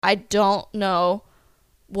I don't know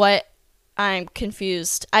what I'm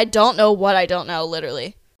confused. I don't know what I don't know,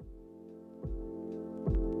 literally.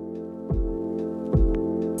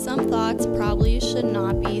 Some thoughts probably should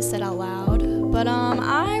not be said out loud, but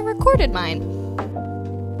I recorded mine.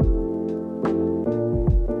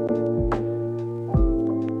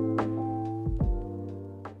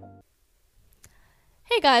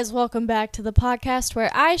 Hey guys, welcome back to the podcast where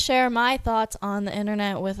I share my thoughts on the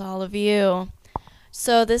internet with all of you.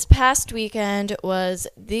 So this past weekend was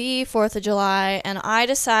the 4th of July, and I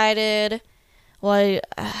decided, I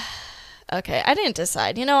didn't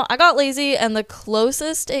decide. I got lazy, and the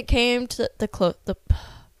closest it came to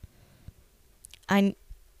I'm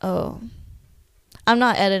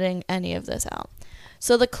not editing any of this out.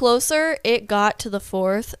 So the closer it got to the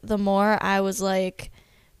 4th, the more I was like,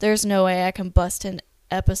 there's no way I can bust an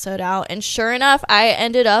episode out. And sure enough, I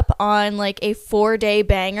ended up on like a 4-day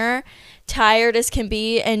banger, tired as can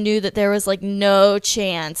be, and knew that there was like not a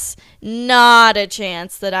chance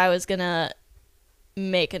that I was gonna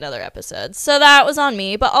make another episode. So that was on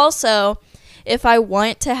me. But also, if I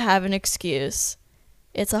want to have an excuse,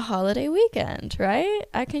 it's a holiday weekend, right?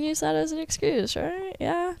 I can use that as an excuse, right?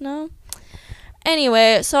 Yeah, no.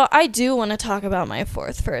 Anyway, so I do want to talk about my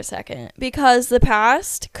 4th for a second, because the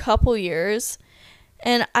past couple years,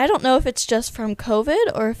 and I don't know if it's just from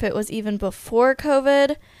COVID or if it was even before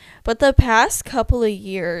COVID, but the past couple of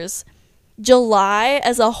years, July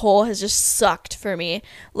as a whole has just sucked for me.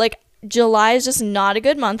 Like, July is just not a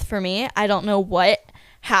good month for me. I don't know what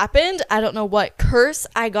happened. I don't know what curse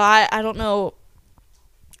I got. I don't know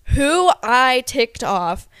who I ticked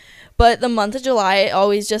off. But the month of July,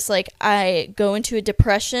 always just like I go into a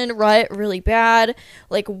depression rut really bad.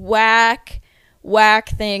 Like whack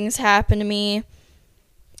things happen to me.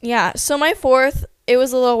 Yeah, so my 4th, it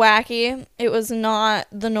was a little wacky. It was not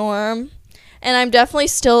the norm. And I'm definitely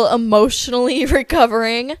still emotionally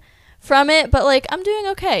recovering from it. But, like, I'm doing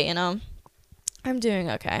okay, I'm doing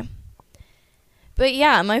okay. But,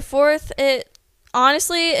 yeah, my 4th,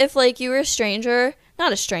 honestly, if, like, you were a stranger,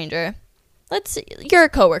 not a stranger, you're a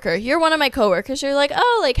coworker. You're one of my coworkers. You're like,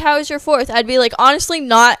 oh, like, how was your 4th? I'd be like, honestly,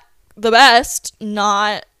 not the best.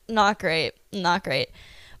 Not great. Not great.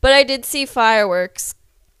 But I did see fireworks.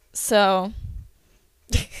 So,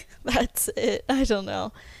 that's it. I don't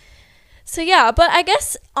know. So, yeah, but I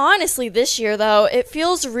guess, honestly, this year, though, it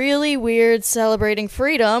feels really weird celebrating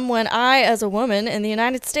freedom when I, as a woman in the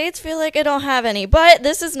United States, feel like I don't have any. But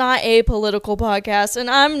this is not a political podcast, and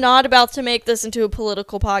I'm not about to make this into a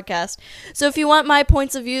political podcast. So if you want my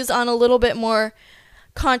points of views on a little bit more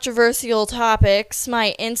controversial topics,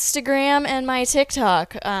 my Instagram and my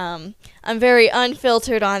TikTok, I'm very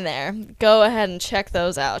unfiltered on there. Go ahead and check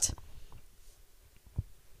those out.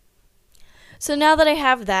 So now that I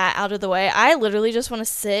have that out of the way, I literally just want to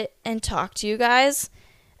sit and talk to you guys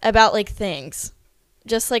about like things.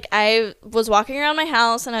 Just like I was walking around my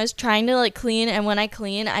house and I was trying to like clean, and when I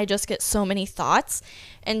clean, I just get so many thoughts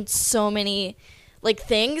and so many like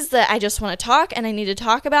things that I just want to talk and I need to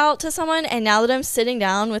talk about to someone. And now that I'm sitting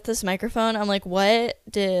down with this microphone, I'm like, what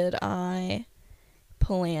did I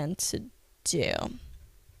plan to do?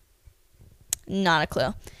 Not a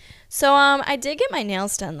clue. So I did get my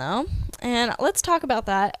nails done though, and let's talk about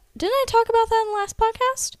that. Didn't I talk about that in the last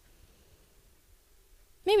podcast?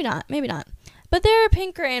 Maybe not. But they're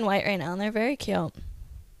pink, gray, and white right now, and they're very cute.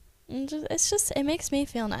 It makes me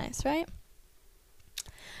feel nice, right?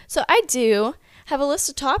 So I do have a list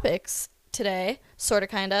of topics today, sorta,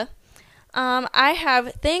 kinda. I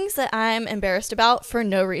have things that I'm embarrassed about for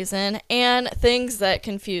no reason, and things that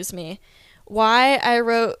confuse me. Why I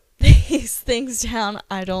wrote these things down,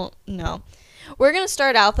 I don't know. We're going to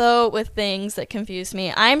start out, though, with things that confuse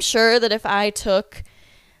me. I'm sure that if I took,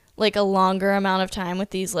 like, a longer amount of time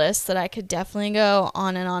with these lists, that I could definitely go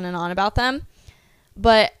on and on and on about them.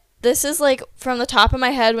 But this is, like, from the top of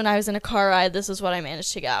my head when I was in a car ride, this is what I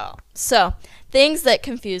managed to get out. So, things that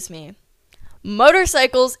confuse me.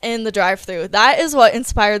 Motorcycles in the drive-thru. That is what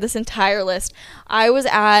inspired this entire list. I was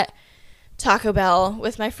at Taco Bell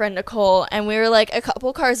with my friend Nicole, and we were like a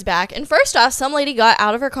couple cars back, and first off, some lady got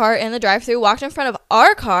out of her car in the drive-thru, walked in front of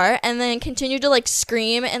our car, and then continued to like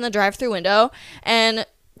scream in the drive-thru window. And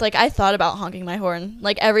like I thought about honking my horn,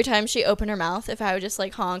 like every time she opened her mouth, if I would just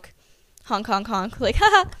like honk, like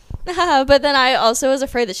haha. But then I also was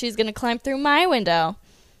afraid that she was gonna climb through my window.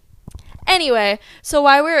 Anyway, so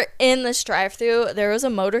while we were in this drive-thru, there was a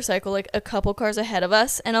motorcycle like a couple cars ahead of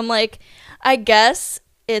us, and I'm like, I guess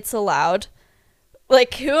it's allowed.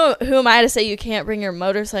 Like, who am I to say you can't bring your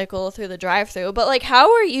motorcycle through the drive-thru? But, like, how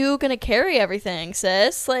are you going to carry everything,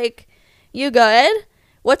 sis? Like, you good?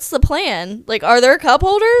 What's the plan? Like, are there cup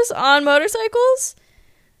holders on motorcycles?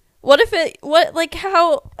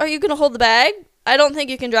 How are you going to hold the bag? I don't think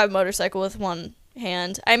you can drive a motorcycle with one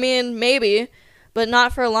hand. I mean, maybe, but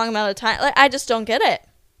not for a long amount of time. Like, I just don't get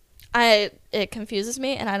it. It confuses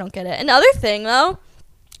me, and I don't get it. Another thing, though,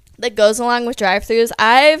 that goes along with drive-thrus,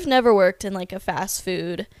 I've never worked in, like, a fast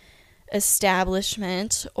food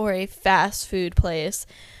establishment or a fast food place,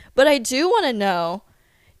 but I do want to know,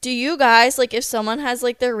 do you guys, like, if someone has,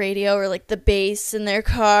 like, their radio or, like, the bass in their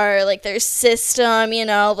car, or, like, their system, you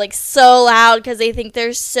know, like, so loud because they think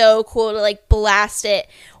they're so cool to, like, blast it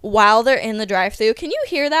while they're in the drive-thru, can you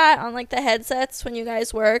hear that on, like, the headsets when you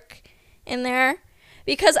guys work in there?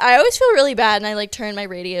 Because I always feel really bad, and I, like, turn my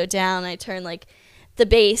radio down, I turn, like, the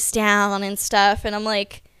bass down and stuff, and I'm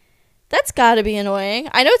like, that's gotta be annoying.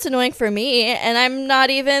 I know it's annoying for me, and I'm not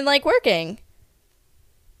even, like, working.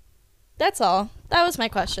 That's all. That was my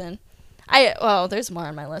question. There's more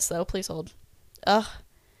on my list, though. Please hold. Ugh.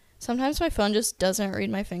 Sometimes my phone just doesn't read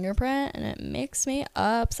my fingerprint, and it makes me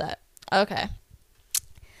upset. Okay.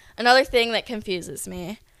 Another thing that confuses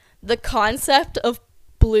me. The concept of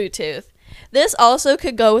Bluetooth. This also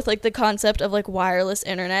could go with, like, the concept of, like, wireless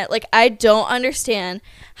internet. Like, I don't understand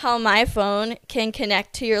how my phone can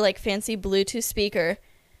connect to your, like, fancy Bluetooth speaker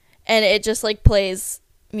and it just, like, plays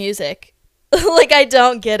music. Like, I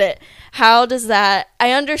don't get it. How does that...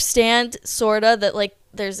 I understand, sorta, that, like,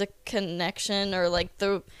 there's a connection or, like,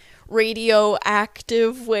 the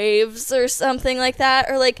radioactive waves or something like that.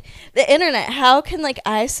 Or, like, the internet. How can, like,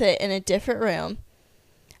 I sit in a different room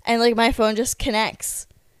and, like, my phone just connects?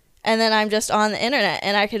 And then I'm just on the internet,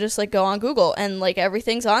 and I could just, like, go on Google, and, like,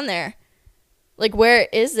 everything's on there. Like, where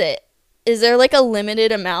is it? Is there, like, a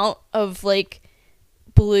limited amount of, like,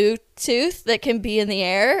 Bluetooth that can be in the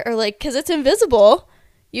air? Or, like, because it's invisible.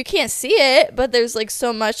 You can't see it, but there's, like,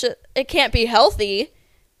 so much. It can't be healthy.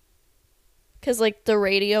 Because, like, the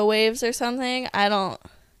radio waves or something. I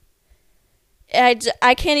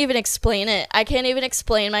can't even explain it. I can't even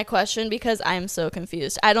explain my question because I'm so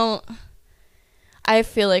confused. I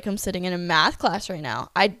feel like I'm sitting in a math class right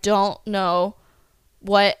now. I don't know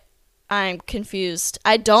what I'm confused.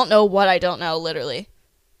 I don't know what I don't know, literally.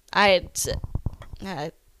 I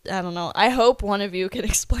don't know. I hope one of you can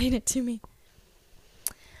explain it to me.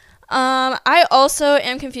 I also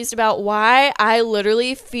am confused about why I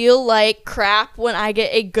literally feel like crap when I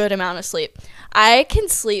get a good amount of sleep. I can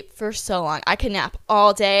sleep for so long. I can nap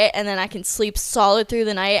all day, and then I can sleep solid through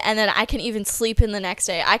the night, and then I can even sleep in the next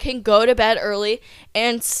day. I can go to bed early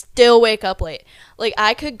and still wake up late. Like,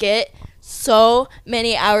 I could get so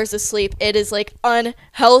many hours of sleep. It is, like,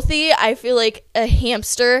 unhealthy. I feel like a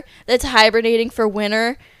hamster that's hibernating for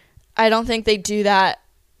winter. I don't think they do that.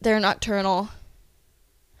 They're nocturnal.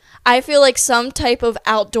 I feel like some type of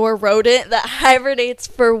outdoor rodent that hibernates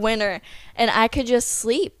for winter, and I could just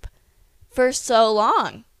sleep for so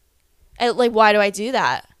long. And, like, why do I do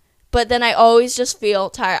that? But then I always just feel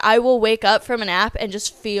tired. I will wake up from a nap and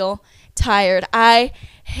just feel tired.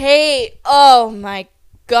 Oh my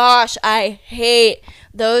gosh, I hate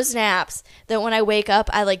those naps that when I wake up,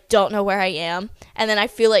 I, like, don't know where I am. And then I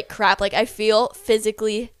feel like crap. Like, I feel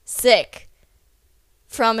physically sick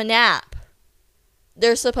from a nap.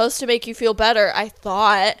 They're supposed to make you feel better, I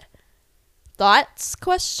thought. Thoughts?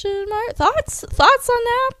 Question mark? Thoughts on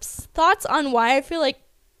naps? Thoughts on why I feel like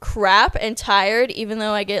crap and tired even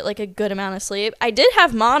though I get, like, a good amount of sleep? I did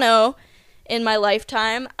have mono in my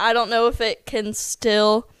lifetime. I don't know if it can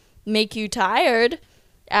still make you tired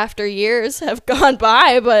after years have gone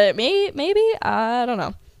by, but maybe I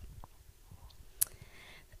don't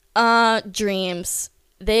know. Dreams.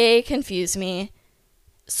 They confuse me,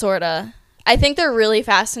 sorta. I think they're really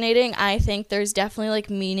fascinating. I think there's definitely, like,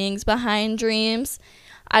 meanings behind dreams.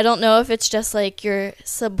 I don't know if it's just, like, your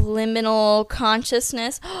subliminal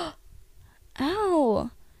consciousness. Ow.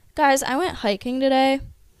 Guys, I went hiking today,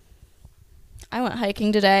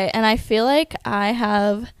 and I feel like I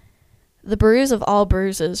have the bruise of all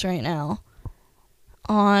bruises right now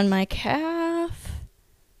on my calf.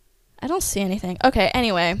 I don't see anything. Okay,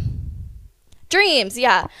 anyway. Dreams,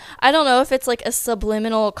 yeah. I don't know if it's, like, a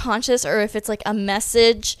subliminal conscious or if it's, like, a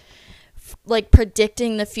message, like,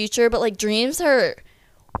 predicting the future. But, like, dreams are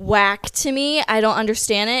whack to me. I don't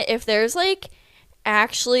understand it. If there's, like,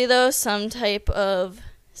 actually, though, some type of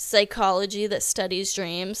psychology that studies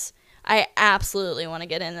dreams, I absolutely want to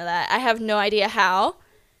get into that. I have no idea how.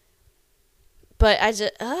 But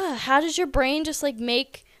how does your brain just, like,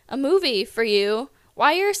 make a movie for you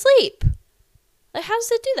while you're asleep? Like, how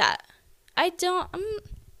does it do that?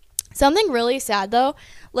 Something really sad though,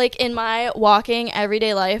 like in my walking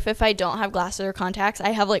everyday life, if I don't have glasses or contacts,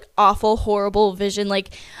 I have like awful, horrible vision.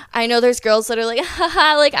 Like, I know there's girls that are like,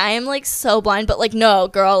 haha, like I am like so blind, but like, no,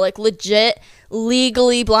 girl, like legit,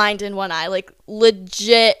 legally blind in one eye, like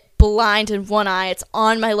legit blind in one eye. It's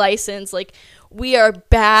on my license. Like, we are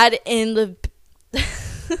bad in the.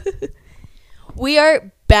 We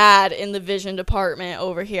are bad in the vision department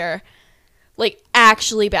over here. Like,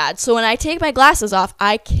 actually bad. So when I take my glasses off,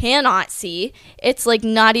 I cannot see. It's like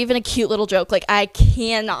not even a cute little joke. Like, I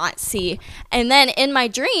cannot see. And then in my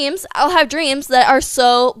dreams, I'll have dreams that are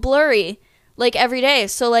so blurry, like every day.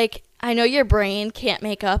 So like, I know your brain can't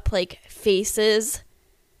make up like faces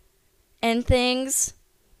and things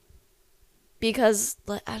because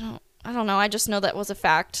I don't know. I just know that was a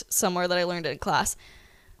fact somewhere that I learned it in class.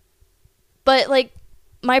 But like,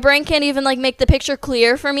 my brain can't even like make the picture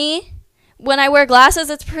clear for me. When I wear glasses,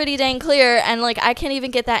 it's pretty dang clear, and like I can't even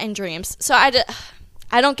get that in dreams. So I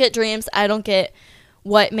don't get dreams. I don't get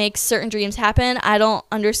what makes certain dreams happen. I don't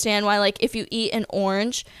understand why, like, if you eat an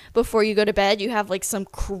orange before you go to bed, you have like some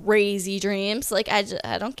crazy dreams. Like, I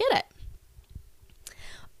don't get it.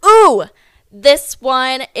 Ooh, this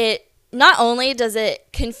one, it not only does it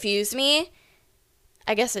confuse me,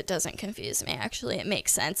 I guess it doesn't confuse me, actually. It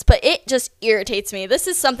makes sense, but it just irritates me. This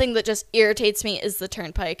is something that just irritates me, is the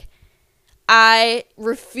turnpike. I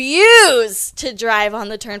refuse to drive on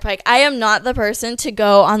the turnpike. I am not the person to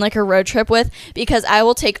go on like a road trip with, because I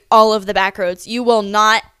will take all of the back roads. You will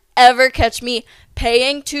not ever catch me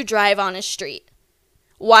paying to drive on a street.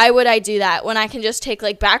 Why would I do that when I can just take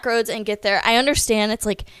like back roads and get there? I understand it's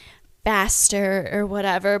like faster or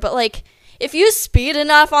whatever, but like, if you speed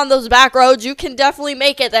enough on those back roads, you can definitely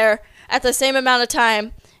make it there at the same amount of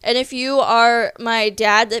time. And if you are my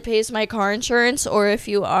dad that pays my car insurance, or if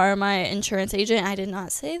you are my insurance agent, I did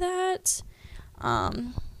not say that.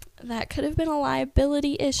 That could have been a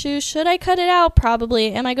liability issue. Should I cut it out?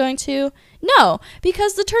 Probably. Am I going to? No,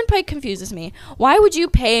 because the turnpike confuses me. Why would you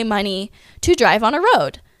pay money to drive on a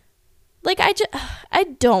road? Like, I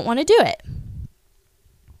don't want to do it.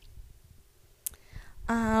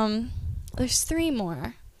 There's 3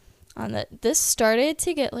 more on that. This started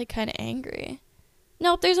to get like kind of angry.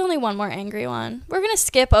 Nope, there's only one more angry one. We're going to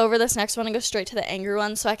skip over this next one and go straight to the angry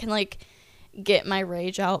one so I can, like, get my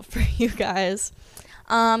rage out for you guys.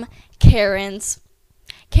 Karens.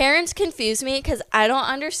 Karens confuse me because I don't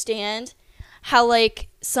understand how, like,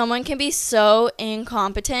 someone can be so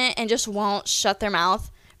incompetent and just won't shut their mouth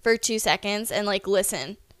for 2 seconds and, like,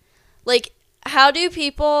 listen. Like, how do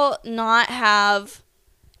people not have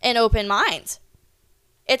an open mind?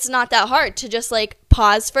 It's not that hard to just, like,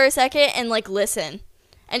 pause for a second and, like, listen.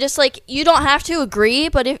 And just, like, you don't have to agree,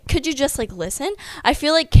 but could you just, like, listen? I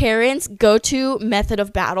feel like Karen's go-to method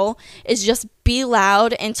of battle is just be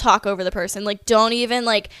loud and talk over the person. Like, don't even,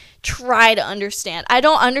 like, try to understand. I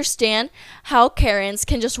don't understand how Karens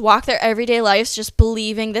can just walk their everyday lives just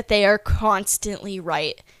believing that they are constantly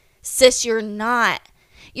right. Sis, you're not.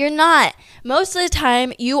 You're not. Most of the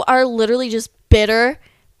time, you are literally just bitter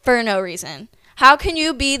for no reason. How can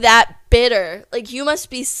you be that bitter? Like, you must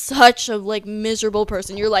be such a, like, miserable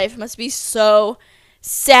person. Your life must be so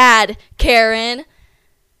sad, Karen.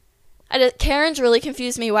 Karens really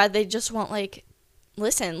confuse me why they just won't, like,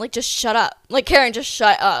 listen. Like, just shut up. Like, Karen, just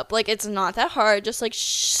shut up. Like, it's not that hard. Just, like,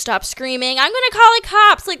 stop screaming. I'm going to call the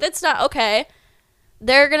cops. Like, that's not okay.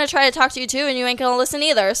 They're going to try to talk to you, too, and you ain't going to listen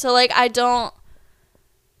either. So, like,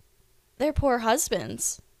 they're poor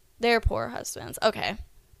husbands. They're poor husbands. Okay.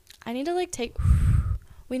 I need to, like,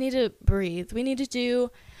 we need to breathe. We need to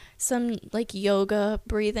do some, like, yoga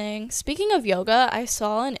breathing. Speaking of yoga, I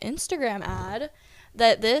saw an Instagram ad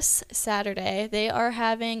that this Saturday they are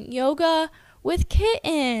having yoga with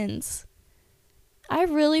kittens. I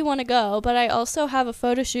really want to go, but I also have a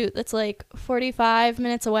photo shoot that's, like, 45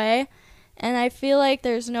 minutes away, and I feel like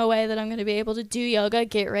there's no way that I'm going to be able to do yoga,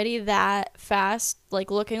 get ready that fast,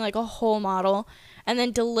 like, looking like a whole model, and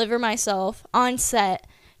then deliver myself on set.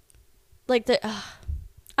 Like,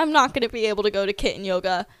 I'm not going to be able to go to kitten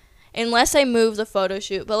yoga unless I move the photo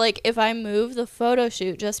shoot. But, like, if I move the photo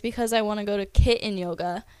shoot just because I want to go to kitten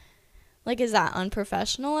yoga, like, is that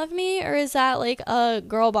unprofessional of me? Or is that, like, a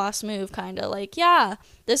girl boss move kind of? Like, yeah,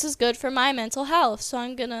 this is good for my mental health, so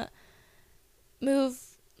I'm going to move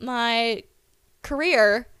my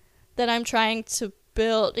career that I'm trying to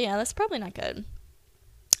build. Yeah, that's probably not good.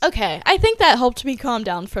 Okay, I think that helped me calm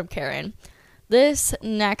down from Karen. This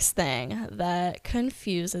next thing that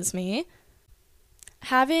confuses me,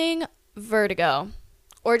 having vertigo,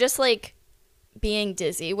 or just, like, being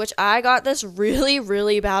dizzy, which I got this really,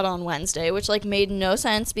 really bad on Wednesday, which like made no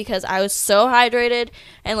sense because I was so hydrated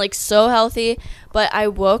and like so healthy, but I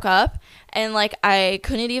woke up and like I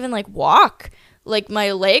couldn't even like walk. Like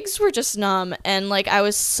my legs were just numb and like I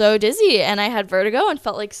was so dizzy and I had vertigo and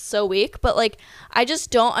felt like so weak, but like I just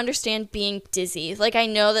don't understand being dizzy. Like I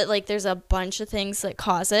know that like there's a bunch of things that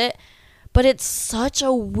cause it, but it's such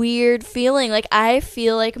a weird feeling. Like I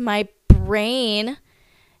feel like my brain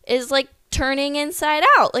is like turning inside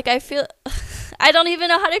out. Like I feel I don't even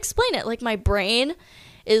know how to explain it. Like my brain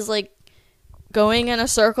is like going in a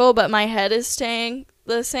circle, but my head is staying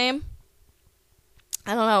the same.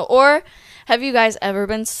 I don't know. Or have you guys ever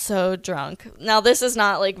been so drunk? Now this is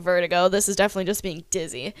not like vertigo. This is definitely just being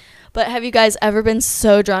dizzy. But have you guys ever been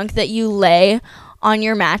so drunk that you lay on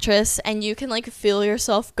your mattress and you can like feel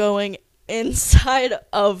yourself going inside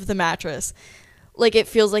of the mattress? Like it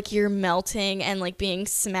feels like you're melting and like being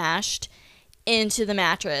smashed into the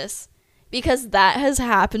mattress, because that has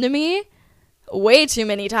happened to me way too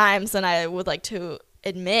many times than I would like to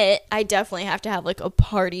admit. I definitely have to have like a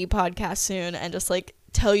party podcast soon and just like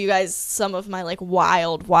tell you guys some of my like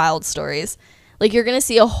wild stories. Like you're gonna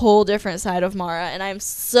see a whole different side of Mara, and I'm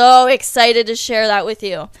so excited to share that with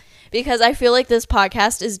you, because I feel like this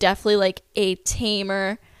podcast is definitely like a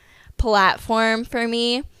tamer platform for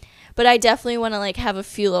me. But I definitely want to like have a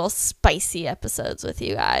few little spicy episodes with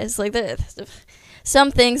you guys. Like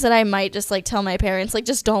some things that I might just like tell my parents, like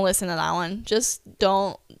just don't listen to that one. Just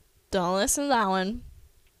don't listen to that one.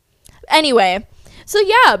 Anyway, so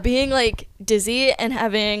yeah, being like dizzy and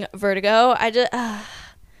having vertigo, I just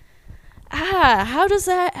how does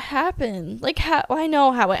that happen? Like I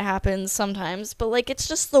know how it happens sometimes, but like it's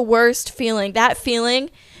just the worst feeling. That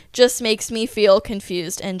feeling just makes me feel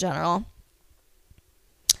confused in general.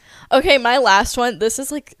 Okay, my last one, this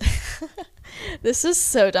is like, this is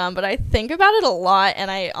so dumb, but I think about it a lot,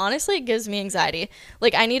 and honestly, it gives me anxiety.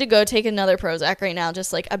 Like, I need to go take another Prozac right now,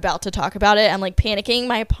 just, like, about to talk about it. I'm, like, panicking.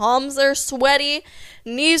 My palms are sweaty,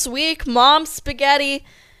 knees weak, mom spaghetti.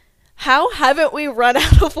 How haven't we run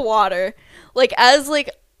out of water? Like, as, like,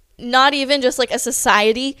 not even just, like, a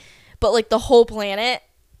society, but, like, the whole planet.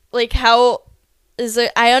 Like, how is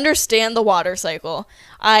it? I understand the water cycle.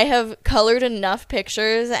 I have colored enough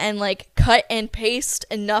pictures and like cut and paste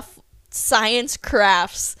enough science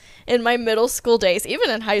crafts in my middle school days.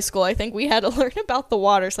 Even in high school, I think we had to learn about the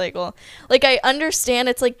water cycle. Like I understand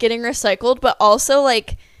it's like getting recycled, but also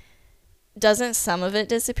like doesn't some of it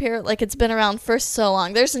disappear? Like it's been around for so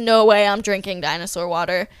long. There's no way I'm drinking dinosaur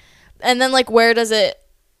water. And then like where does it,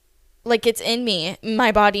 like it's in me.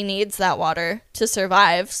 My body needs that water to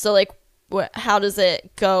survive. So like how does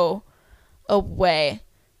it go away?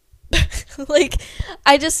 Like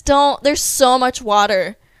I just don't, there's so much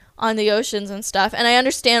water on the oceans and stuff, and I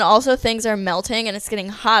understand also things are melting and it's getting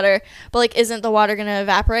hotter, but like isn't the water gonna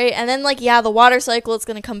evaporate? And then like yeah, the water cycle is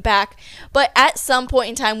gonna come back, but at some point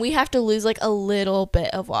in time we have to lose like a little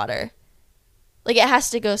bit of water. Like it has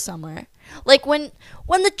to go somewhere. Like when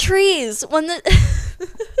the trees when the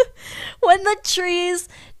trees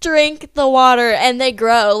drink the water and they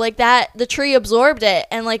grow, like that, the tree absorbed it,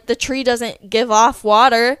 and like the tree doesn't give off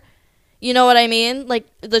water. You know what I mean? Like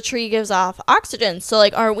the tree gives off oxygen. So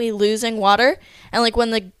like aren't we losing water? And like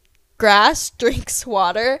when the grass drinks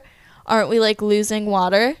water, aren't we like losing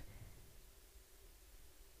water?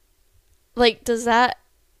 Like does that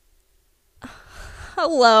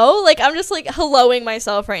hello? Like I'm just like helloing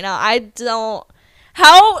myself right now.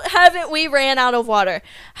 How haven't we ran out of water?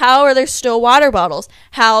 How are there still water bottles?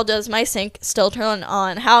 How does my sink still turn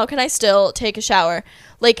on? How can I still take a shower?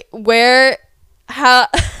 Like where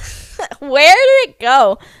did it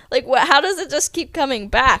go? Like how does it just keep coming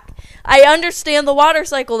back? I understand the water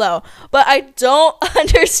cycle though, but I don't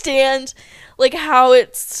understand like how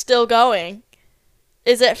it's still going.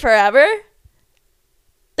 Is it forever?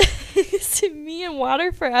 Is it me and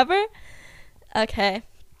water forever? Okay.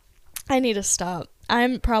 I need to stop.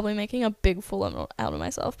 I'm probably making a big fool out of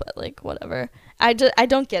myself, but like whatever. I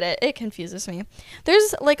don't get it. It confuses me.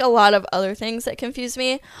 There's like a lot of other things that confuse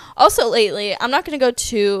me. Also lately, I'm not going to go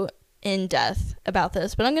too in depth about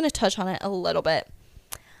this, but I'm going to touch on it a little bit.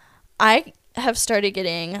 I have started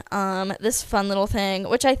getting this fun little thing,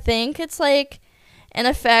 which I think it's like an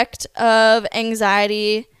effect of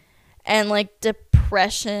anxiety and like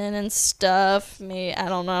depression and stuff. Me, I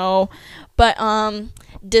don't know. But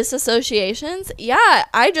disassociations, yeah,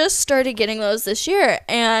 I just started getting those this year,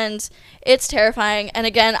 and it's terrifying. And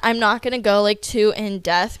again, I'm not going to go like too in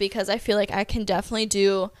depth because I feel like I can definitely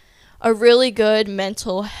do a really good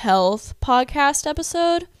mental health podcast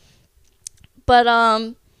episode. But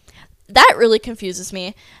that really confuses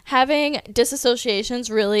me. Having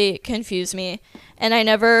disassociations really confuse me, and I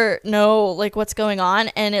never know like what's going on,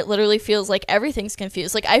 and it literally feels like everything's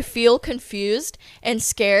confused. Like I feel confused and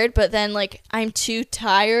scared, but then like I'm too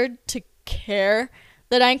tired to care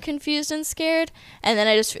that I'm confused and scared, and then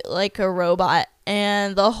I just feel like a robot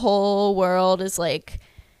and the whole world is like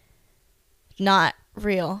not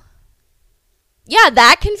real. Yeah,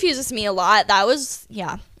 that confuses me a lot. That was,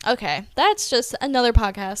 yeah. Okay, that's just another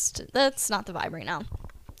podcast. That's not the vibe right now.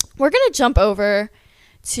 We're going to jump over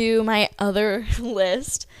to my other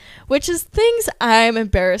list, which is things I'm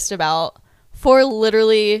embarrassed about for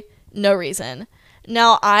literally no reason.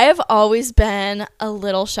 Now, I've always been a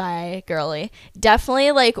little shy girly.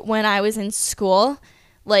 Definitely, like, when I was in school,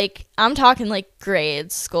 like, I'm talking, like,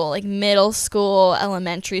 grade school, like, middle school,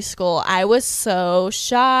 elementary school. I was so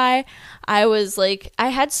shy. I was, like, I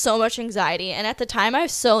had so much anxiety. And at the time, I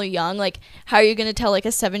was so young. Like, how are you going to tell, like, a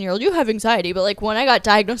 7-year-old you have anxiety? But, like, when I got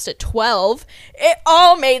diagnosed at 12, it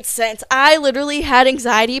all made sense. I literally had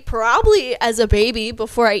anxiety probably as a baby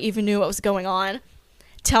before I even knew what was going on.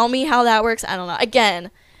 Tell me how that works. I don't know.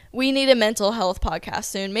 Again, we need a mental health podcast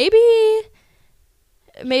soon. Maybe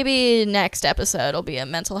next episode will be a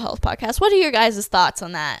mental health podcast. What are your guys' thoughts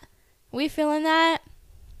on that? We feeling that?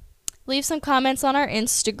 Leave some comments on our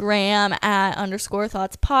Instagram at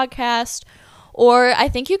 _thoughts podcast. Or I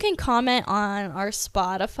think you can comment on our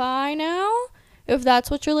Spotify now, if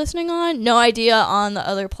that's what you're listening on. No idea on the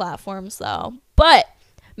other platforms, though. But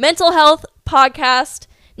mental health podcast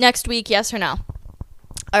next week, yes or no?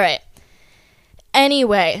 All right.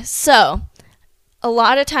 Anyway, so a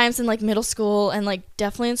lot of times in like middle school and like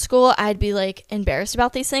definitely in school, I'd be like embarrassed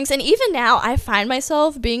about these things. And even now I find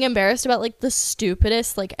myself being embarrassed about like the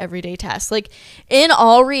stupidest like everyday tasks. Like in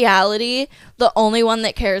all reality, the only one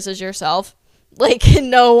that cares is yourself. Like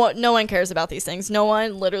no one cares about these things. No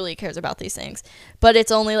one literally cares about these things. But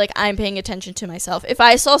it's only like I'm paying attention to myself. If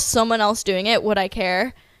I saw someone else doing it, would I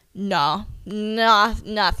care? No,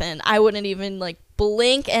 nothing. I wouldn't even like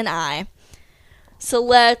blink an eye. So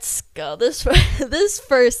let's go. This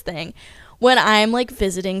first thing, when I'm like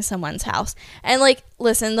visiting someone's house. And like,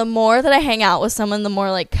 listen, the more that I hang out with someone, the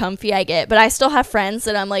more like comfy I get. But I still have friends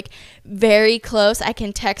that I'm like very close. I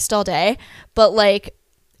can text all day. But like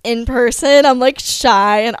in person, I'm like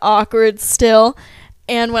shy and awkward still.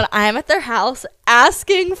 And when I'm at their house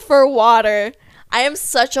asking for water, I am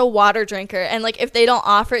such a water drinker. And like if they don't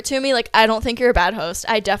offer it to me, like I don't think you're a bad host.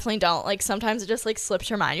 I definitely don't. Like sometimes it just like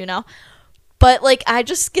slips your mind, you know? But, like, I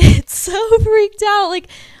just get so freaked out. Like,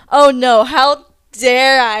 oh, no, how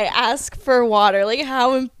dare I ask for water? Like,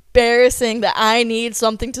 how embarrassing that I need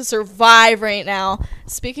something to survive right now.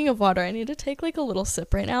 Speaking of water, I need to take, like, a little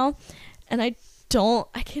sip right now. And I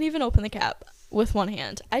can't even open the cap with one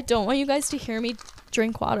hand. I don't want you guys to hear me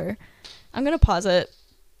drink water. I'm going to pause it.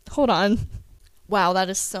 Hold on. Wow, that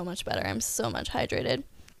is so much better. I'm so much hydrated.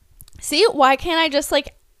 See, why can't I just,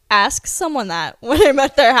 like, ask someone that when I'm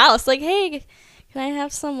at their house? Like, hey, can I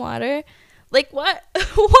have some water? Like, what? Why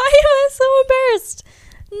am I so embarrassed?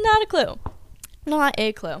 Not a clue. Not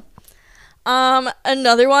a clue.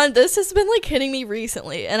 Another one, this has been like hitting me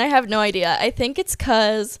recently and I have no idea. I think it's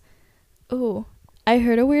cause I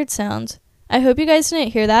heard a weird sound. I hope you guys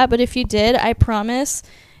didn't hear that, but if you did, I promise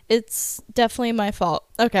it's definitely my fault.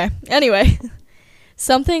 Okay. Anyway,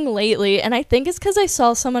 something lately, and I think it's because I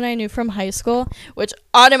saw someone I knew from high school, which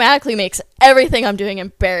automatically makes everything I'm doing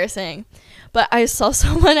embarrassing. But I saw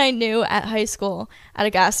someone I knew at high school at a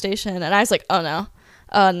gas station, and I was like, oh no.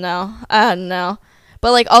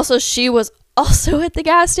 But like also she was also at the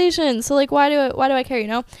gas station, so like why do I care, you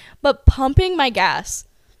know? But pumping my gas,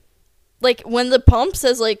 like when the pump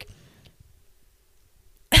says like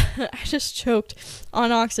I just choked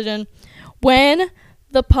on oxygen. When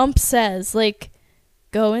the pump says like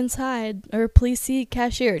go inside or please see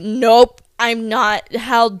cashier. Nope, I'm not.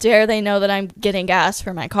 How dare they know that I'm getting gas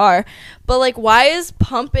for my car? But like, why is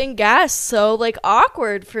pumping gas so like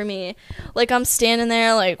awkward for me? Like I'm standing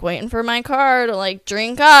there like waiting for my car to like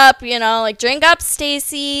drink up, you know, like drink up,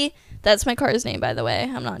 Stacy. That's my car's name, by the way.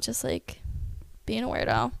 I'm not just like being a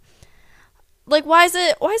weirdo. Like, why is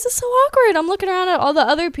it so awkward? I'm looking around at all the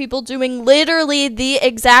other people doing literally the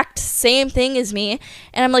exact same thing as me,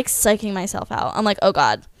 and I'm, like, psyching myself out. I'm like, oh,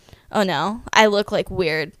 God. Oh, no. I look, like,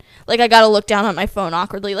 weird. Like, I gotta look down at my phone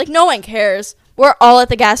awkwardly. Like, no one cares. We're all at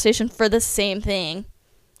the gas station for the same thing.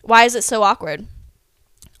 Why is it so awkward?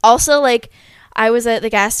 Also, like, I was at the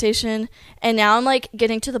gas station, and now I'm, like,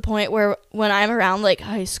 getting to the point where when I'm around, like,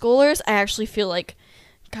 high schoolers, I actually feel, like,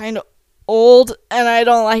 kind of old, and I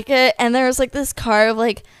don't like it. And there was like this car of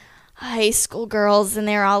like high school girls, and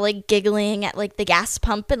they're all like giggling at like the gas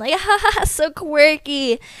pump and like, haha, so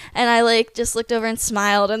quirky. And I like just looked over and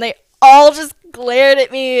smiled, and they all just glared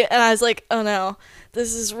at me, and I was like, oh no,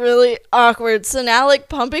 this is really awkward. So now like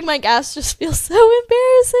pumping my gas just feels so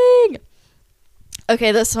embarrassing.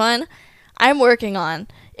 Okay, this one I'm working on.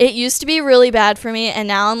 It used to be really bad for me, and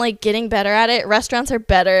now I'm like getting better at it. Restaurants are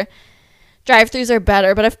better. Drive-thrus are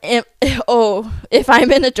better, but if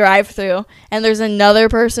I'm in a drive-thru and there's another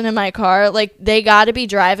person in my car, like they got to be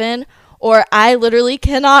driving, or I literally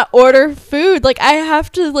cannot order food. Like I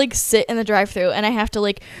have to like sit in the drive-thru and I have to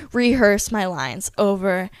like rehearse my lines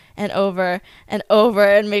over and over and over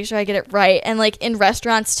and make sure I get it right. And like in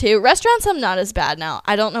restaurants too. Restaurants I'm not as bad now.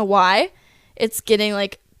 I don't know why. It's getting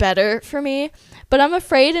like better for me, but I'm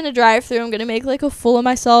afraid in a drive-thru I'm gonna make like a fool of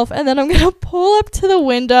myself, and then I'm gonna pull up to the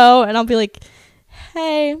window and I'll be like,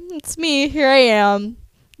 hey, it's me, here I am,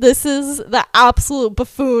 this is the absolute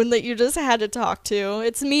buffoon that you just had to talk to,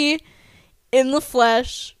 it's me in the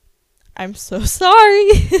flesh, I'm so sorry.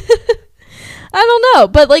 I don't know,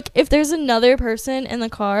 but like if there's another person in the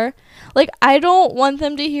car, like I don't want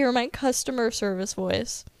them to hear my customer service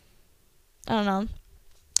voice. I don't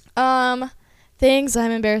know. Things I'm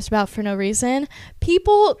embarrassed about for no reason.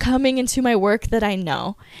 People coming into my work that I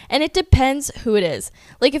know. And it depends who it is.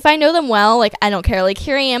 Like, if I know them well, like, I don't care. Like,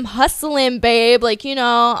 here I am hustling, babe. Like, you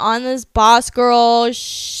know, on this boss girl.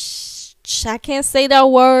 I can't say that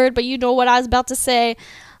word, but you know what I was about to say.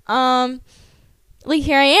 Like,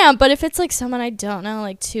 here I am. But if it's, like, someone I don't know,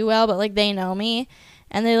 like, too well, but, like, they know me.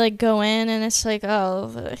 And they, like, go in and it's like,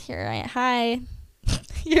 oh, hi.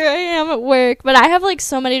 Here I am at work. But I have like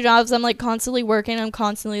so many jobs. I'm like constantly working. I'm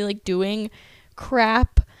constantly like doing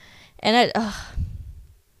crap, and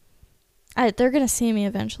they're gonna see me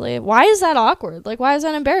eventually. Why is that awkward? Like, why is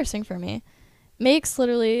that embarrassing for me? Makes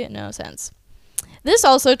literally no sense. This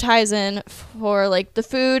also ties in for like the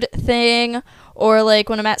food thing, or like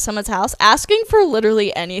when I'm at someone's house asking for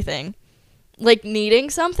literally anything. Like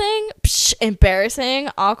needing something, embarrassing,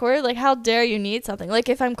 awkward. Like, how dare you need something? Like,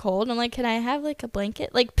 if I'm cold, I'm like, can I have like a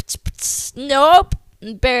blanket? Like, nope,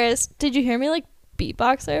 embarrassed. Did you hear me like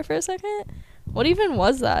beatbox there for a second? What even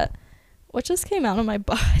was that? What just came out of my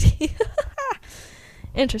body?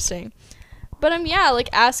 Interesting. But yeah, like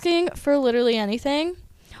asking for literally anything,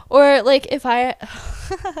 or like if I'm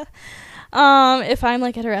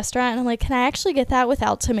like at a restaurant and I'm like, can I actually get that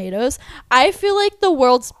without tomatoes? I feel like the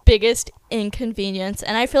world's biggest inconvenience,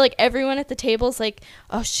 and I feel like everyone at the table is like,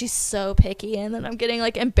 oh, she's so picky, and then I'm getting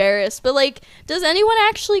like embarrassed. But like, does anyone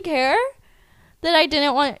actually care that I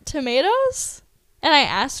didn't want tomatoes and I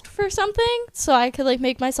asked for something so I could like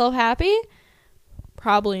make myself happy?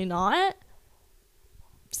 Probably not.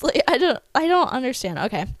 It's like, I don't understand.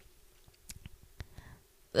 Okay.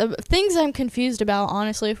 Things I'm confused about,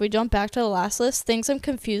 honestly, if we jump back to the last list, things I'm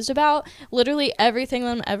confused about, literally everything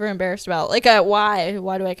that I'm ever embarrassed about. Like, why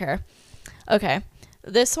do I care? Okay,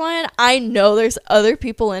 this one, I know there's other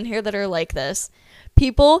people in here that are like this.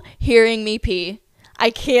 People hearing me pee. I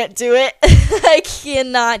can't do it. I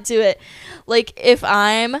cannot do it. Like, if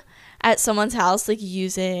I'm at someone's house, like,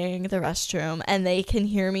 using the restroom and they can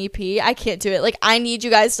hear me pee, I can't do it. Like, I need you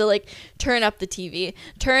guys to, like, turn up the TV.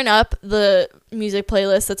 Turn up the music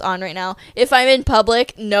playlist that's on right now. If I'm in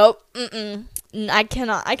public, nope. I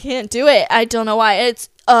can't do it. I don't know why. It's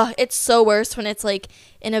so worse when it's, like,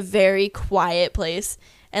 in a very quiet place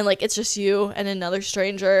and, like, it's just you and another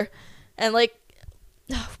stranger. And, like,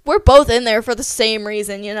 we're both in there for the same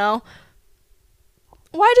reason, you know?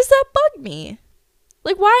 Why does that bug me?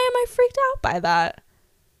 Like, why am I freaked out by that?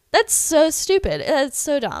 That's so stupid. It's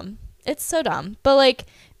so dumb. It's so dumb. But, like,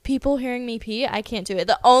 people hearing me pee, I can't do it.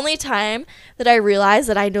 The only time that I realize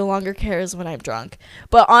that I no longer care is when I'm drunk.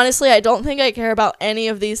 But honestly, I don't think I care about any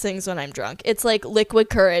of these things when I'm drunk. It's like liquid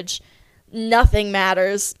courage. Nothing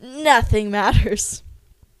matters. Nothing matters.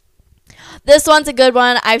 This one's a good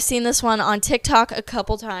one. I've seen this one on TikTok a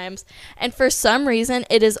couple times. And for some reason,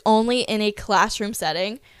 it is only in a classroom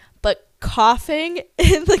setting. But coughing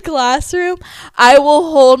in the classroom, I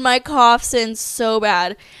will hold my coughs in so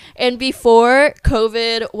bad. And before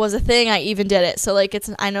COVID was a thing, I even did it. So, like,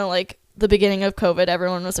 I know, like, the beginning of COVID,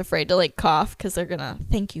 everyone was afraid to, like, cough because they're gonna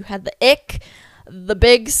think you had the ick, the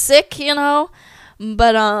big sick, you know?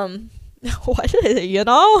 But, what, you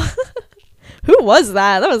know? Who was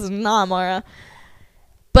that? That was not Mara.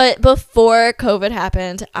 But before COVID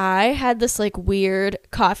happened, I had this, like, weird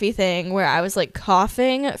coffee thing where I was, like,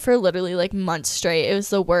 coughing for literally, like, months straight. It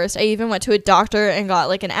was the worst. I even went to a doctor and got,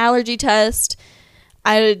 like, an allergy test.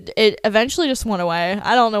 it eventually just went away.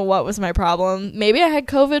 I don't know what was my problem. Maybe I had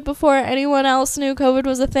COVID before anyone else knew COVID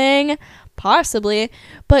was a thing. Possibly.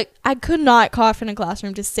 But I could not cough in a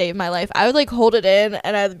classroom to save my life. I would like hold it in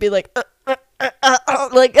and I'd be like,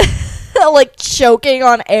 like, like choking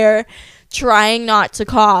on air, trying not to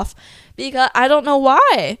cough because I don't know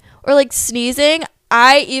why. Or like sneezing.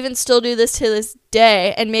 I even still do this to this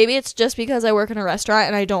day, and maybe it's just because I work in a restaurant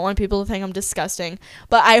and I don't want people to think I'm disgusting,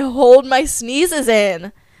 but I hold my sneezes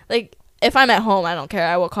in. Like, if I'm at home, I don't care.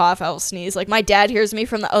 I will cough, I will sneeze. Like, my dad hears me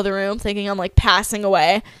from the other room thinking I'm, like, passing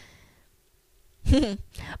away. But,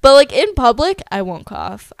 like, in public, I won't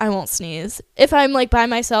cough. I won't sneeze. If I'm, like, by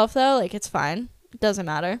myself, though, like, it's fine. It doesn't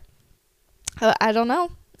matter. I don't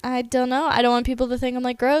know. I don't want people to think I'm,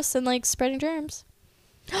 like, gross and, like, spreading germs.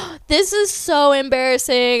 This is so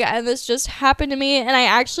embarrassing, and this just happened to me, and I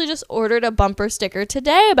actually just ordered a bumper sticker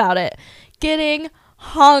today about it. Getting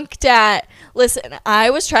honked at. Listen, I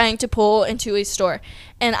was trying to pull into a store,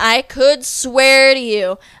 and I could swear to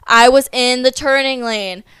you I was in the turning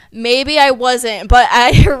lane. Maybe I wasn't, but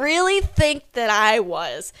I really think that I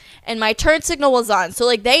was. And my turn signal was on, so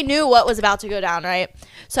like they knew what was about to go down, right?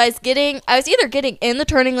 So I was either getting in the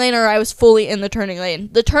turning lane or I was fully in the turning lane.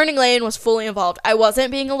 The turning lane was fully involved. I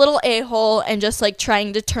wasn't being a little a-hole and just like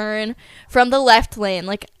trying to turn from the left lane.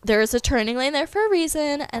 Like there's a turning lane there for a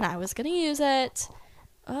reason, and I was gonna use it.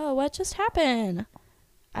 Oh, what just happened?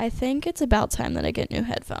 I think it's about time that I get new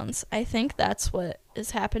headphones. I think that's what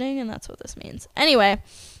is happening, and that's what this means. Anyway,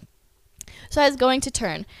 so I was going to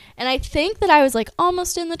turn, and I think that I was, like,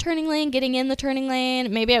 almost in the turning lane, getting in the turning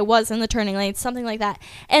lane. Maybe I was in the turning lane, something like that.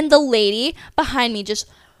 And the lady behind me just,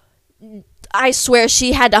 I swear,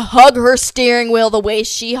 she had to hug her steering wheel the way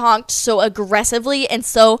she honked so aggressively and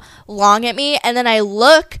so long at me. And then I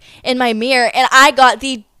look in my mirror, and I got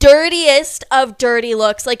the dirtiest of dirty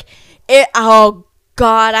looks. Like, oh,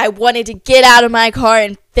 God, I wanted to get out of my car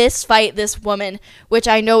and fist fight this woman, which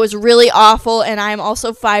I know is really awful, and I'm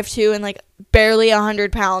also 5'2" and, like, barely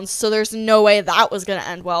 100 pounds, so there's no way that was going to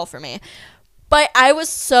end well for me. But I was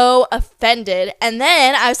so offended, and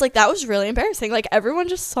then I was like, that was really embarrassing. Like, everyone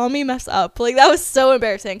just saw me mess up. Like, that was so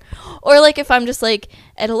embarrassing. Or, like, if I'm just, like,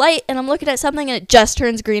 at a light, and I'm looking at something, and it just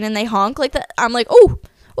turns green, and they honk like that, I'm like, oh,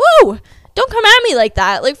 whoa, don't come at me like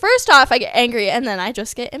that. Like, first off, I get angry, and then I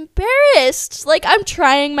just get embarrassed. Like, I'm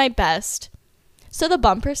trying my best. So the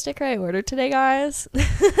bumper sticker I ordered today, guys,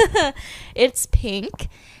 it's pink,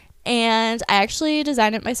 and I actually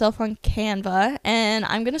designed it myself on Canva, and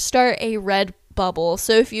I'm going to start a red bubble.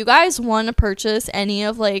 So if you guys want to purchase any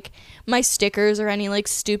of, like, my stickers or any, like,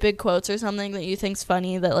 stupid quotes or something that you think's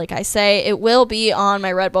funny that, like, I say, it will be on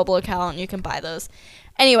my Redbubble account, and you can buy those.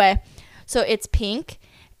 Anyway, so it's pink.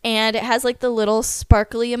 And it has, like, the little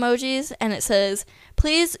sparkly emojis, and it says,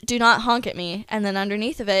 please do not honk at me. And then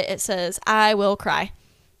underneath of it, it says, I will cry.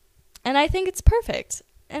 And I think it's perfect.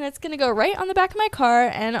 And it's going to go right on the back of my car,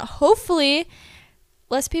 and hopefully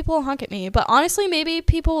less people will honk at me. But honestly, maybe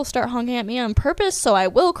people will start honking at me on purpose, so I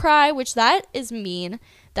will cry, which that is mean.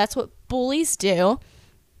 That's what bullies do.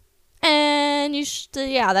 And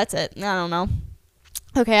yeah, that's it. I don't know.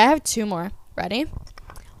 Okay, I have two more. Ready?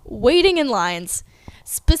 Waiting in lines.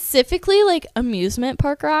 Specifically, like, amusement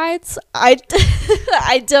park rides. I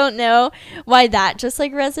don't know why that just,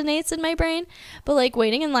 like, resonates in my brain. But, like,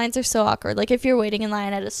 waiting in lines are so awkward. Like, if you're waiting in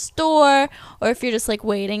line at a store, or if you're just, like,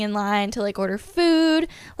 waiting in line to, like, order food.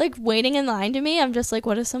 Like, waiting in line to me, I'm just like,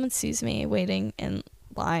 what if someone sees me waiting in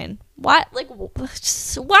line? What? Like,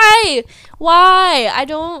 why? Why? I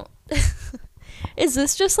don't... Is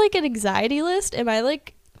this just, like, an anxiety list? Am I,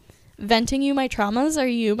 like... venting you my traumas? Are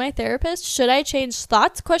you my therapist? Should I change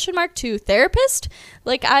thoughts to therapist?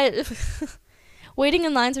 Like, waiting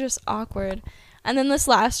in lines are just awkward. And then this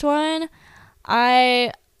last one,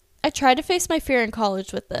 I tried to face my fear in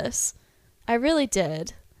college with this. I really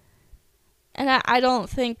did. And I don't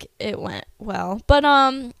think it went well. But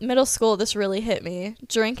middle school, this really hit me.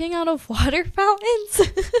 Drinking out of water fountains.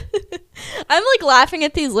 I'm like laughing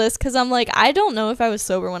at these lists because I'm like, I don't know if I was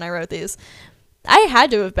sober when I wrote these. I had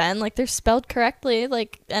to have been, like, they're spelled correctly,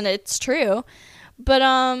 like, and it's true. But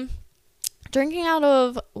drinking out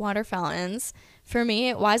of water fountains, for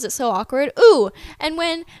me, why is it so awkward? Ooh, and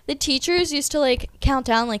when the teachers used to, like, count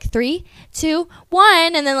down, like, 3, 2,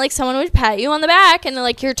 1, and then, like, someone would pat you on the back, and then,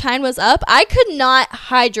 like, your time was up, I could not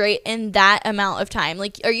hydrate in that amount of time.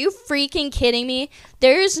 Like, are you freaking kidding me?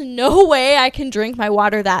 There's no way I can drink my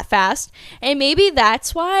water that fast. And maybe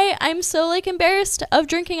that's why I'm so, like, embarrassed of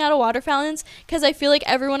drinking out of water fountains, because I feel like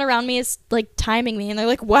everyone around me is, like, timing me, and they're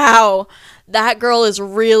like, wow, that girl is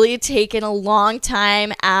really taking a long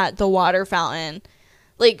time at the water fountain.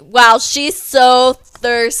 Like, wow, she's so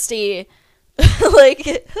thirsty.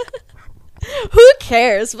 Like, who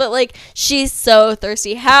cares? But, like, she's so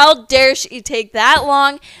thirsty. How dare she take that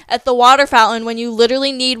long at the water fountain when you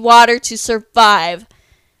literally need water to survive?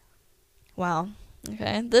 Wow.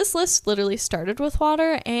 Okay. This list literally started with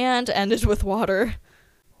water and ended with water.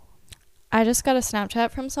 I just got a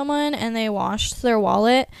Snapchat from someone and they washed their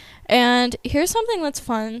wallet. And here's something that's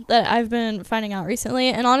fun that I've been finding out recently.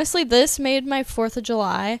 And honestly, this made my 4th of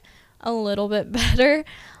July a little bit better.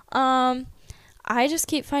 I just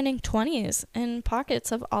keep finding 20s in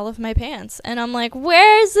pockets of all of my pants. And I'm like,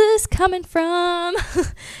 where is this coming from?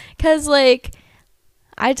 Because, like,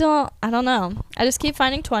 I don't know. I just keep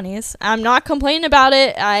finding 20s. I'm not complaining about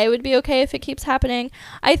it. I would be okay if it keeps happening.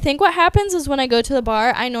 I think what happens is when I go to the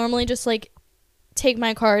bar, I normally just, like, take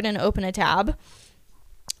my card and open a tab.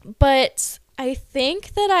 But I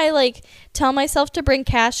think that I, like, tell myself to bring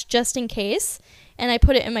cash just in case. And I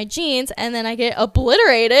put it in my jeans, and then I get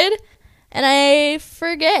obliterated. And I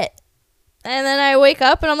forget. And then I wake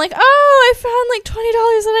up and I'm like, oh, I found like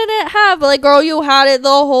 $20 that I didn't have. But like, girl, you had it the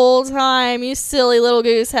whole time, you silly little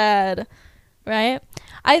goose head. Right?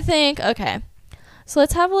 I think, okay. So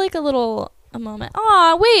let's have like a moment.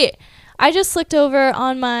 Aw, wait. I just looked over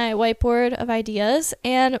on my whiteboard of ideas.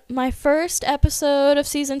 And my first episode of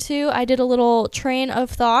season 2, I did a little train of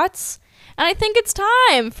thoughts. And I think it's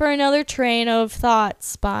time for another train of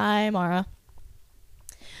thoughts by Mara.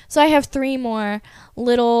 So I have 3 more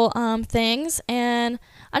little things, and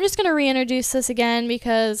I'm just going to reintroduce this again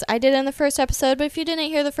because I did it in the first episode, but if you didn't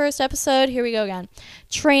hear the first episode, here we go again.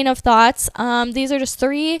 Train of thoughts. These are just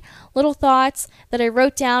 3 little thoughts that I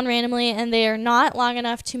wrote down randomly, and they are not long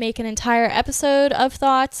enough to make an entire episode of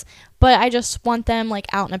thoughts, but I just want them like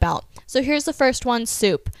out and about. So here's the first one,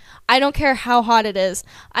 soup. I don't care how hot it is.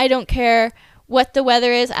 I don't care what the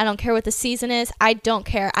weather is. I don't care what the season is. I don't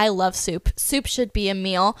care. I love soup. Soup should be a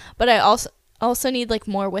meal, but I also need like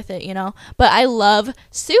more with it, you know. But I love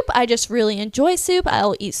soup. I just really enjoy soup.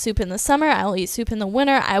 I'll eat soup in the summer. I will eat soup in the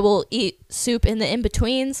winter. I will eat soup in the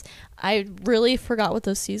in-betweens. I really forgot what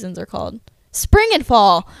those seasons are called. Spring and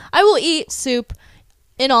fall. I will eat soup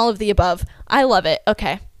in all of the above. I love it.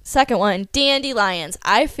 Okay. Second one, dandelions.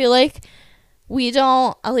 I feel like we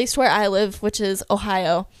don't, at least where I live, which is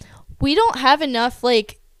Ohio, we don't have enough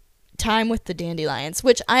like time with the dandelions,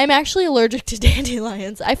 which I'm actually allergic to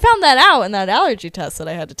dandelions. I found that out in that allergy test that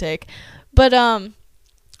I had to take. But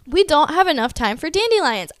we don't have enough time for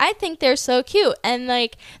dandelions. I think they're so cute and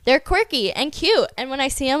like they're quirky and cute. And when I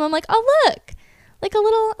see them, I'm like, oh look, like a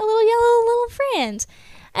little yellow little friend.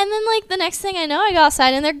 And then like the next thing I know, I go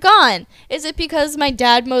outside and they're gone. Is it because my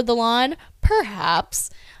dad mowed the lawn? Perhaps.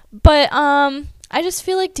 But I just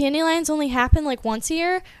feel like dandelions only happen like once a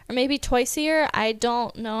year or maybe twice a year. I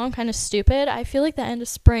don't know. I'm kind of stupid. I feel like the end of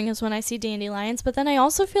spring is when I see dandelions, but then I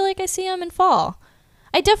also feel like I see them in fall.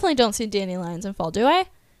 I definitely don't see dandelions in fall, do I?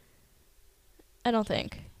 I don't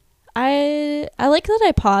think. I like that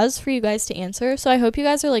I pause for you guys to answer, so I hope you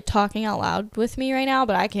guys are like talking out loud with me right now,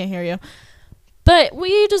 but I can't hear you. But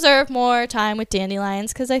we deserve more time with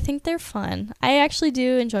dandelions because I think they're fun. I actually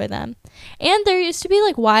do enjoy them. And there used to be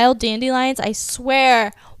like wild dandelions. I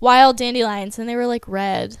swear, wild dandelions. And they were like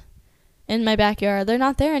red in my backyard. They're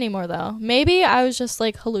not there anymore though. Maybe I was just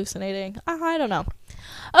like hallucinating. I don't know.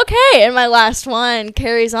 Okay, and my last one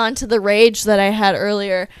carries on to the rage that I had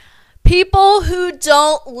earlier. People who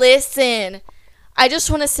don't listen. I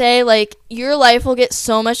just want to say, like, your life will get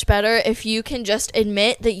so much better if you can just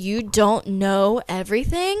admit that you don't know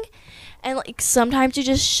everything. And, like, sometimes you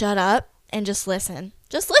just shut up and just listen.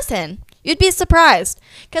 Just listen. You'd be surprised.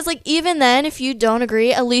 Because, like, even then, if you don't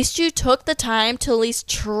agree, at least you took the time to at least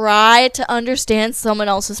try to understand someone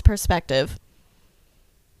else's perspective.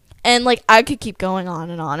 And, like, I could keep going on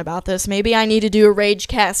and on about this. Maybe I need to do a rage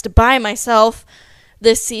cast by myself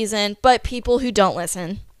this season. But people who don't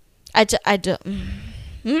listen. I don't.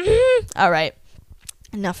 All right.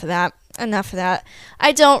 Enough of that.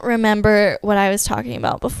 I don't remember what I was talking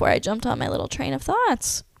about before I jumped on my little train of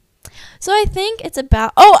thoughts. So I think it's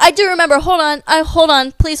about. Oh, I do remember. Hold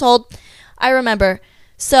on. Please hold. I remember.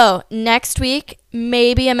 So next week,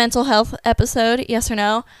 maybe a mental health episode. Yes or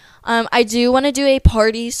no? I do want to do a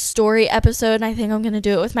party story episode, and I think I'm going to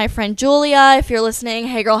do it with my friend Julia. If you're listening,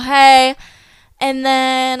 hey girl, hey. And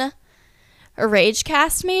then a rage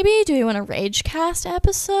cast, maybe? Do we want a rage cast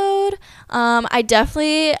episode? I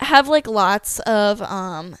definitely have like lots of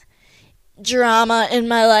drama in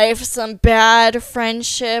my life, some bad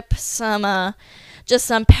friendship, some just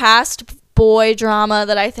some past boy drama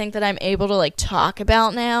that I think that I'm able to like talk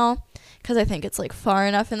about now, because I think it's like far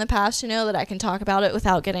enough in the past, that I can talk about it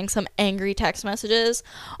without getting some angry text messages.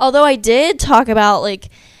 Although I did talk about like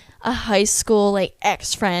a high school like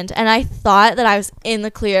ex-friend, and I thought that I was in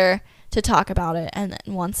the clear to talk about it, and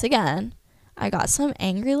then once again I got some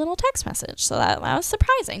angry little text message, so that was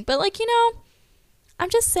surprising. But like, I'm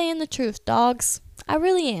just saying the truth, dogs. I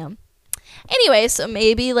really am. Anyway, so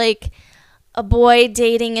maybe like a boy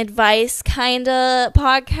dating advice kind of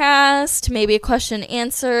podcast, maybe a question and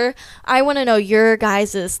answer. I want to know your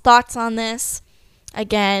guys' thoughts on this.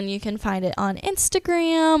 Again, you can find it on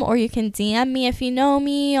Instagram, or you can DM me if you know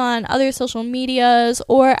me on other social medias,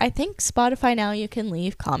 or I think Spotify now you can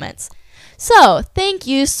leave comments. So, thank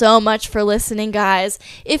you so much for listening, guys.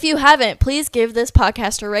 If you haven't, please give this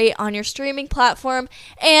podcast a rate on your streaming platform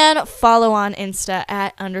and follow on Insta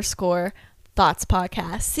 @_Thoughts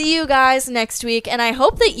Podcast. See you guys next week, and I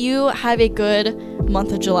hope that you have a good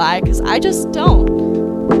month of July, because I just don't.